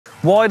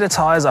Wider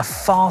tyres are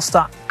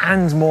faster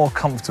and more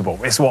comfortable.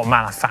 It's what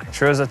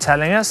manufacturers are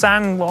telling us,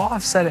 and well,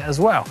 I've said it as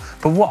well.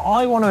 But what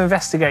I want to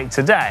investigate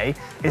today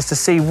is to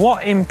see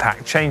what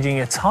impact changing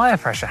your tyre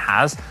pressure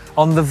has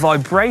on the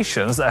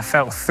vibrations that are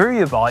felt through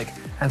your bike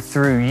and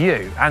through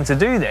you. And to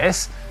do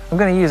this, I'm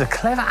going to use a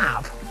clever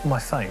app on my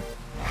phone.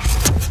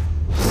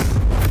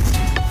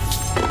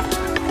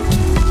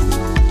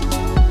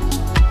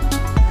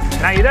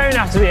 Now, you don't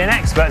have to be an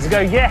expert to go,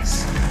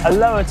 yes, a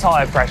lower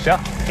tyre pressure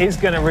is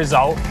going to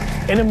result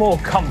in a more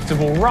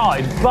comfortable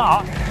ride,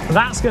 but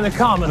that's going to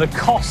come at the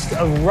cost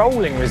of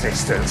rolling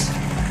resistance.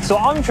 So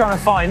what I'm trying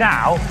to find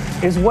out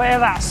is where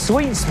that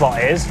sweet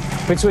spot is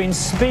between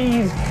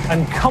speed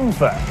and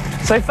comfort.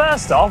 So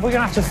first off, we're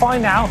going to have to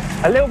find out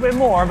a little bit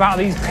more about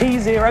these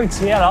P0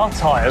 TLR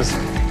tyres.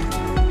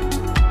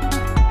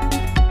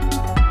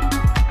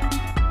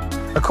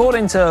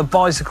 According to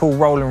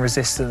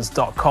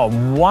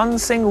bicyclerollingresistance.com, one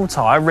single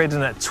tyre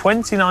ridden at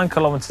 29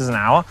 kilometers an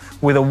hour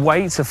with a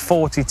weight of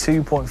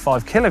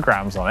 42.5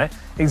 kilograms on it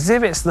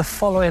exhibits the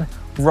following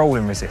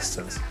rolling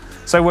resistance.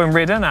 So when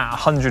ridden at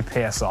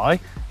 100 psi,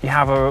 you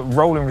have a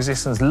rolling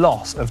resistance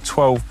loss of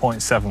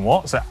 12.7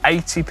 watts. At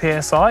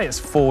 80 psi, it's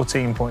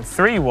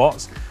 14.3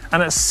 watts.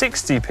 And at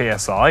 60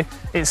 psi,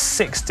 it's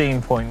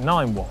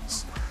 16.9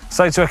 watts.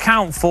 So to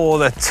account for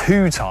the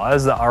two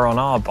tyres that are on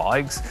our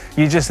bikes,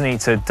 you just need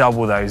to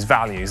double those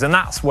values. And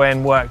that's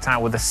when worked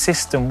out with a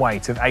system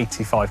weight of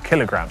 85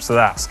 kilograms. So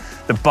that's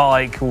the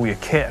bike, all your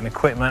kit and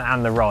equipment,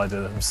 and the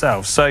rider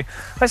themselves. So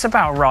that's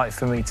about right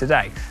for me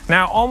today.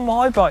 Now, on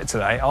my bike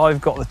today,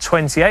 I've got the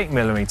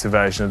 28mm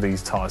version of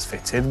these tyres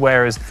fitted,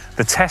 whereas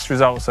the test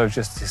results I've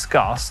just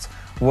discussed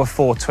were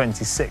for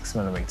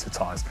 26mm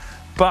tyres.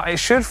 But it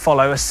should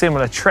follow a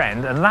similar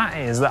trend, and that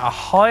is that a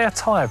higher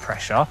tyre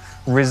pressure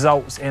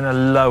results in a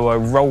lower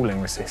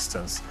rolling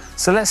resistance.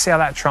 So let's see how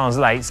that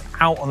translates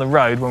out on the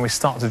road when we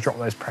start to drop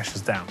those pressures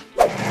down.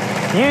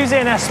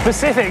 Using a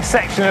specific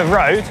section of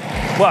road,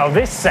 well,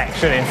 this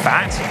section in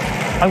fact,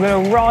 I'm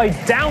going to ride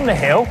down the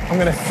hill, I'm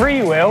going to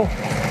freewheel,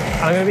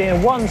 and I'm going to be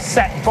in one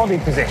set body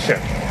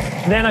position.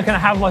 Then I'm going to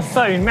have my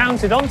phone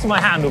mounted onto my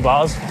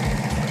handlebars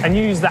and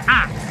use the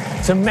app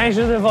to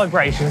measure the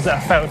vibrations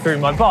that are felt through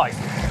my bike.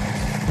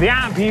 The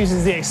app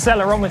uses the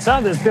accelerometer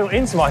that's built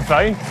into my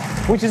phone,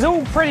 which is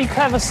all pretty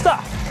clever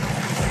stuff.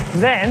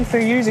 Then,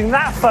 through using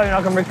that phone,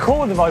 I can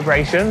record the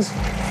vibrations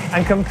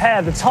and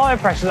compare the tyre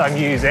pressure that I'm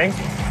using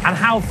and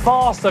how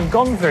fast I've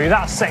gone through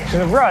that section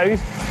of road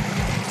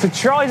to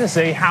try to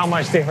see how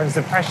much difference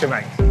the pressure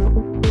makes.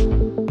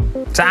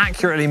 To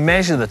accurately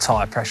measure the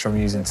tyre pressure I'm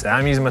using today,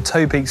 I'm using my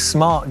Towpeak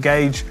Smart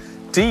Gauge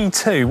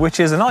D2, which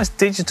is a nice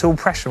digital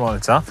pressure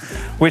monitor,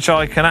 which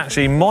I can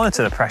actually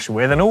monitor the pressure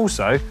with, and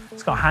also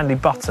it's got a handy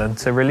button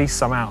to release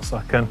some out so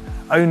I can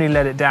only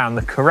let it down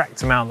the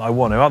correct amount that I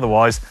want to.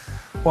 Otherwise,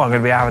 well, I'm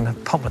going to be having to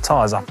pump my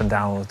tyres up and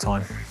down all the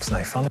time. It's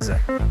no fun, is it?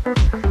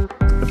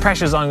 The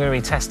pressures I'm going to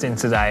be testing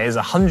today is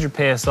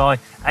 100 psi,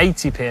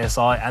 80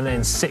 psi, and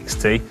then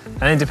 60.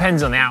 And it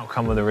depends on the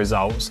outcome of the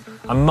results.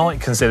 I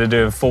might consider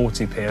doing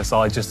 40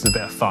 psi just as a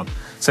bit of fun.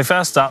 So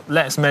first up,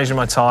 let's measure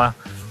my tyre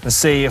and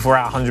see if we're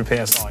at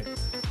 100 psi.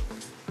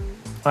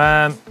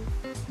 Well,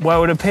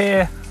 it would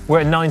appear we're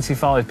at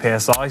 95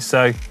 psi,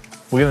 so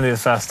we're going to do the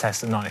first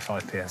test at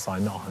 95 psi,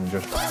 not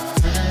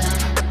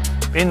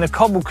 100. In the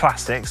Cobble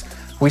Classics,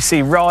 we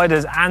see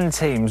riders and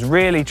teams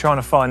really trying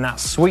to find that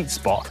sweet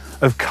spot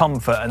of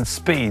comfort and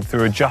speed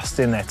through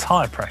adjusting their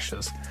tyre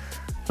pressures.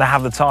 They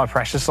have the tyre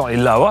pressure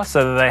slightly lower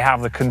so that they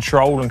have the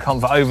control and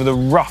comfort over the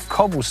rough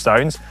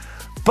cobblestones,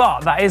 but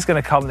that is going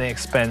to come at the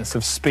expense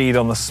of speed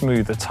on the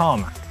smoother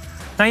tarmac.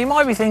 Now you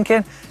might be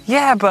thinking,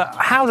 yeah, but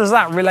how does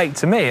that relate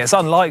to me? It's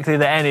unlikely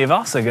that any of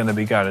us are going to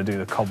be going to do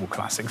the Cobble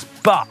Classics,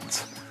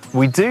 but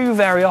we do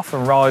very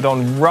often ride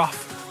on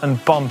rough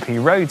and bumpy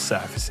road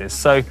surfaces,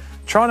 so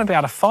trying to be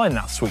able to find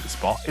that sweet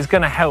spot is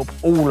going to help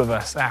all of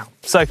us out.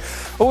 So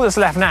all that's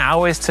left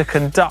now is to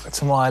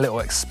conduct my little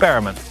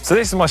experiment. So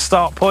this is my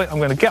start point. I'm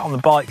going to get on the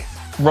bike,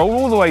 roll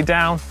all the way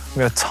down. I'm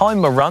going to time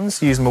my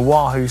runs using my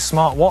Wahoo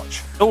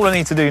smartwatch. All I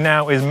need to do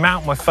now is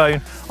mount my phone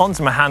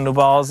onto my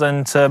handlebars,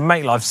 and to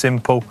make life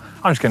simple,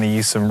 I'm just going to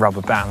use some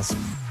rubber bands.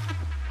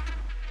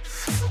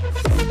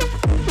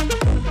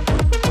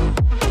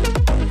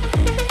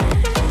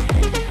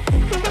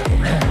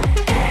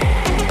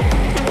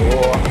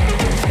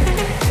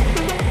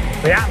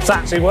 The app's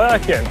actually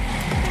working.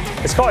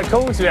 It's quite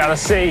cool to be able to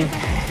see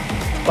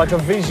like a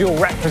visual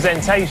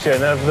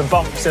representation of the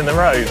bumps in the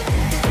road.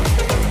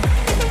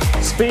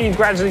 Speed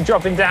gradually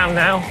dropping down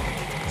now.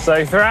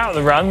 So throughout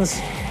the runs,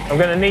 I'm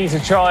going to need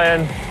to try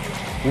and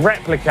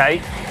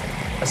replicate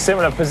a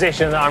similar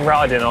position that I'm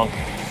riding on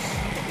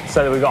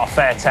so that we've got a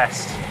fair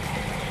test.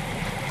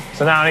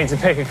 So now I need to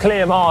pick a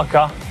clear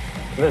marker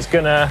that's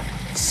going to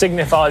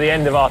signify the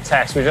end of our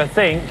test, which I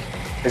think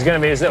is going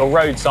to be this little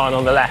road sign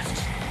on the left.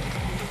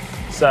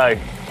 So,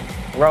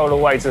 roll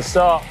away to the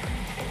start,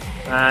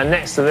 and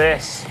next to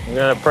this, I'm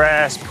going to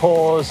press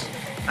pause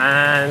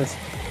and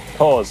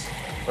pause.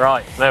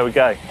 Right, there we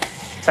go.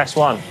 Test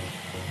one.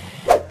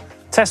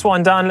 Test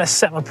 1 done, let's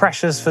set my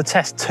pressures for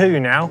test 2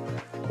 now,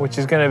 which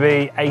is going to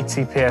be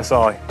 80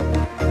 PSI.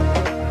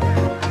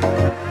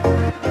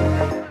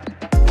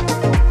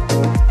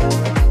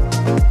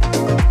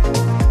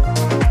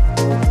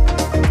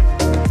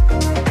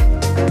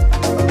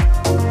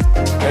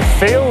 It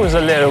feels a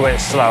little bit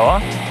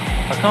slower.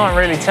 I can't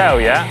really tell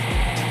yet,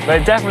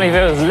 but it definitely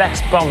feels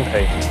less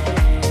bumpy.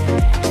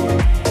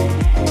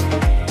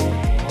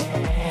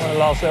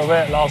 Last little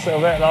bit, last little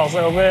bit, last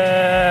little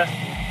bit.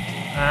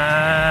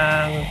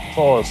 And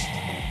pause.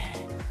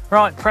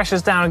 Right,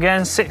 pressure's down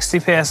again, 60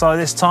 PSI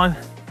this time.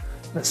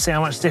 Let's see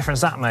how much difference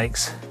that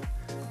makes.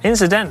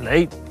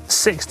 Incidentally,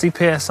 60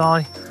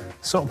 PSI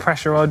sort of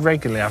pressure I'd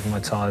regularly have on my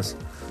tyres.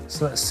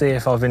 So let's see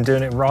if I've been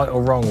doing it right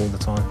or wrong all the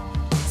time.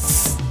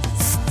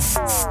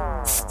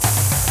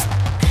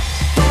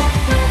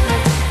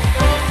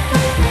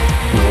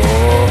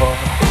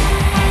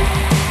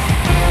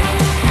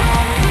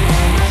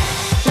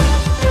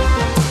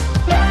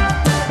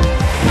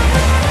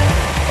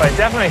 Well, it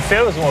definitely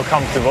feels more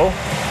comfortable.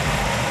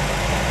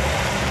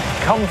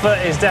 Comfort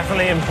is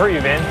definitely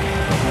improving.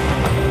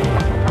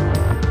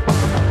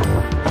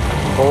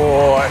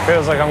 Oh, it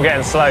feels like I'm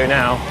getting slow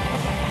now.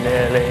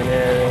 Nearly,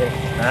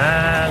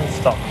 and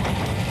stop.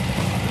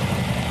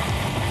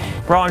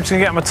 Right, I'm just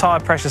gonna get my tyre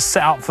pressure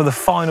set up for the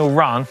final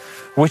run,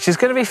 which is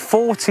gonna be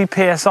 40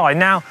 PSI.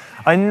 Now,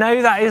 I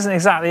know that isn't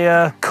exactly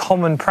a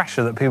common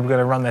pressure that people are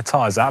gonna run their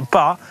tyres at,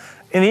 but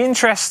in the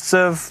interests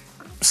of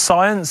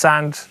science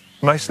and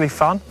mostly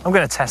fun, I'm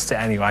gonna test it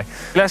anyway.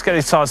 Let's get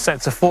these tyres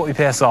set to 40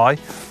 PSI,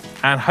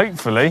 and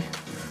hopefully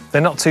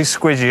they're not too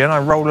squidgy and I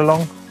roll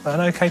along at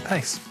an okay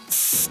pace.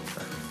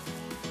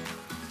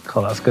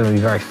 God, that's gonna be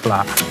very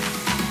flat.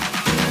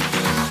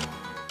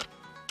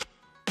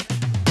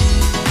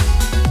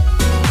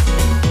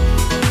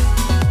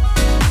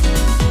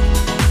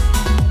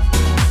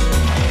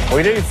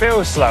 We do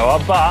feel slower,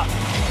 but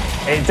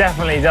it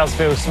definitely does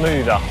feel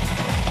smoother.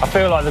 I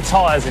feel like the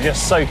tyres are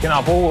just soaking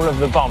up all of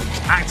the bumps,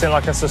 acting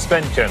like a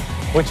suspension,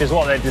 which is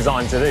what they're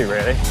designed to do,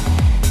 really.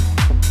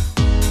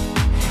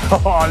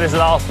 Oh, this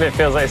last bit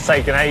feels like it's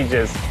taken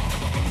ages.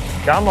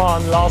 Come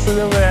on, last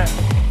little bit.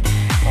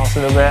 Last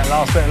little bit,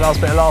 last bit,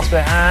 last bit, last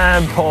bit,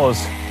 and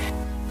pause.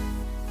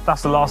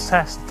 That's the last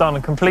test, done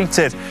and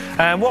completed.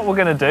 And what we're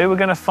gonna do, we're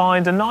gonna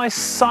find a nice,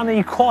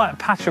 sunny, quiet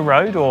patch of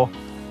road, or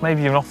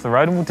maybe even off the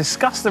road, and we'll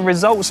discuss the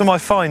results of my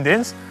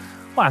findings,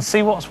 well, and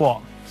see what's what.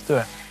 Let's do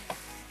it.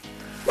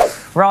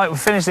 Right, we've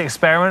finished the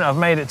experiment. I've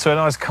made it to a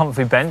nice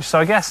comfy bench, so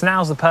I guess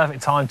now's the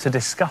perfect time to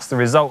discuss the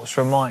results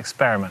from my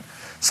experiment.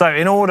 So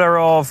in order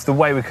of the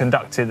way we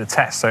conducted the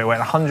test, so it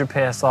went 100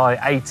 PSI,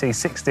 80,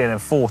 60, and then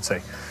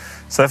 40.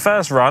 So the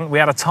first run, we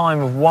had a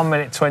time of 1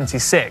 minute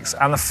 26,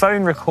 and the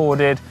phone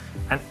recorded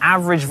an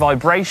average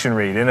vibration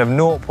reading of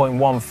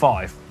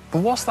 0.15.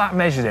 But what's that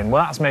measured in?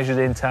 Well, that's measured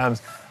in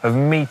terms of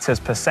meters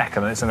per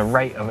second, and it's in a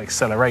rate of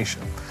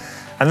acceleration.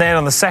 And then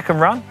on the second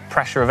run,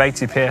 pressure of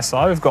 80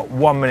 PSI, we've got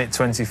 1 minute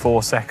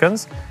 24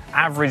 seconds,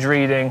 average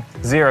reading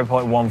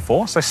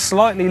 0.14, so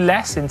slightly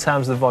less in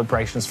terms of the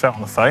vibrations felt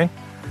on the phone.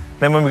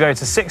 Then when we go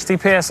to 60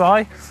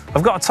 PSI,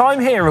 I've got a time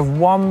here of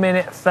 1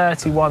 minute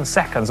 31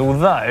 seconds,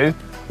 although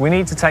we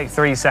need to take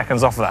 3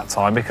 seconds off of that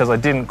time because I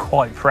didn't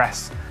quite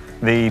press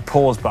the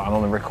pause button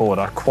on the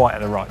recorder quite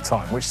at the right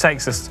time, which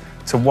takes us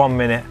to 1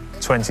 minute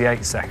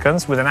 28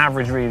 seconds with an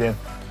average reading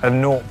of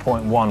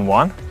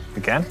 0.11.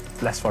 Again,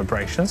 less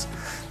vibrations.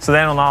 So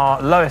then on our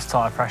lowest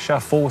tyre pressure,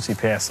 40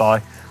 PSI,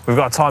 we've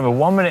got a time of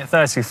 1 minute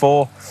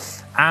 34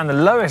 and the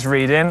lowest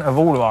reading of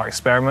all of our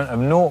experiment of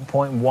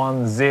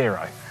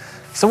 0.10.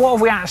 So what have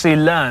we actually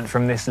learned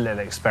from this little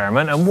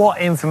experiment, and what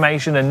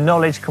information and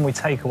knowledge can we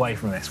take away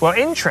from this? Well,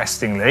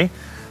 interestingly,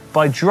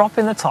 by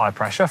dropping the tyre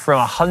pressure from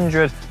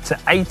 100 to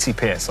 80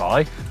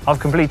 PSI, I've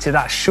completed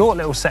that short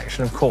little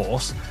section of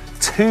course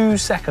 2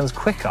 seconds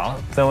quicker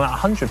than at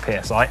 100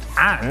 PSI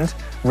and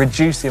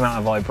reduced the amount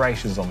of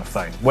vibrations on the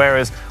phone.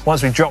 Whereas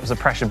once we dropped the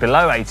pressure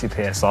below 80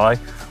 PSI,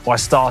 well, I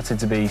started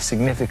to be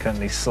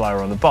significantly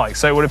slower on the bike.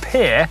 So it would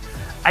appear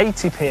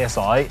 80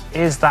 PSI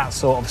is that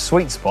sort of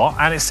sweet spot,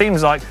 and it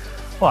seems like,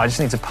 well, I just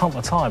need to pump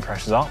my tyre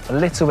pressures up a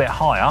little bit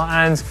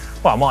higher and,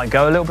 well, I might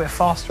go a little bit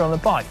faster on the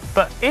bike.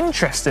 But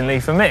interestingly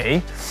for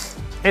me,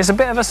 it's a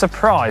bit of a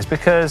surprise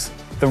because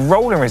the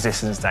rolling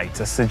resistance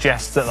data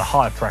suggests that the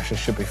higher pressure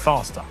should be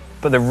faster.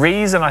 But the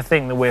reason I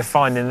think that we're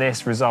finding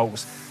this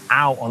results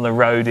out on the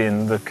road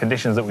in the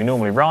conditions that we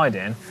normally ride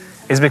in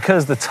is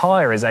because the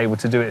tyre is able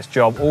to do its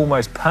job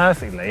almost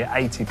perfectly at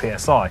 80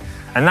 PSI.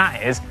 And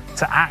that is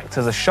to act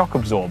as a shock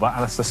absorber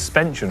and a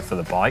suspension for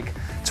the bike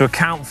to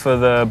account for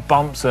the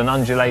bumps and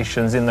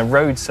undulations in the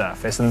road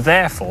surface, and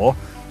therefore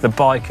the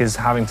bike is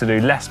having to do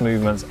less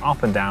movements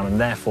up and down, and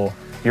therefore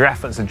your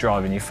efforts are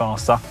driving you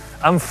faster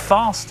and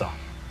faster.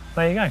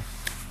 There you go.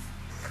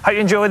 Hope you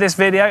enjoyed this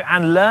video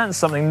and learned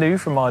something new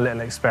from my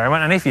little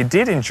experiment. And if you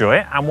did enjoy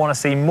it and want to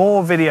see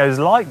more videos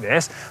like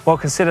this, well,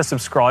 consider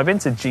subscribing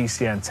to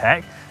GCN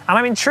Tech. And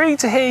I'm intrigued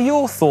to hear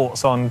your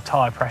thoughts on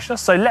tyre pressure,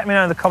 so let me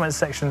know in the comments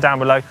section down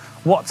below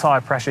what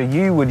tyre pressure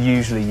you would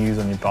usually use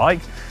on your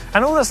bike.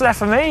 And all that's left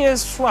for me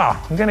is,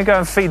 well, I'm going to go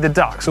and feed the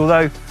ducks,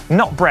 although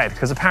not bread,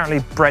 because apparently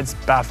bread's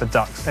bad for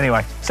ducks.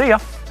 Anyway, see ya.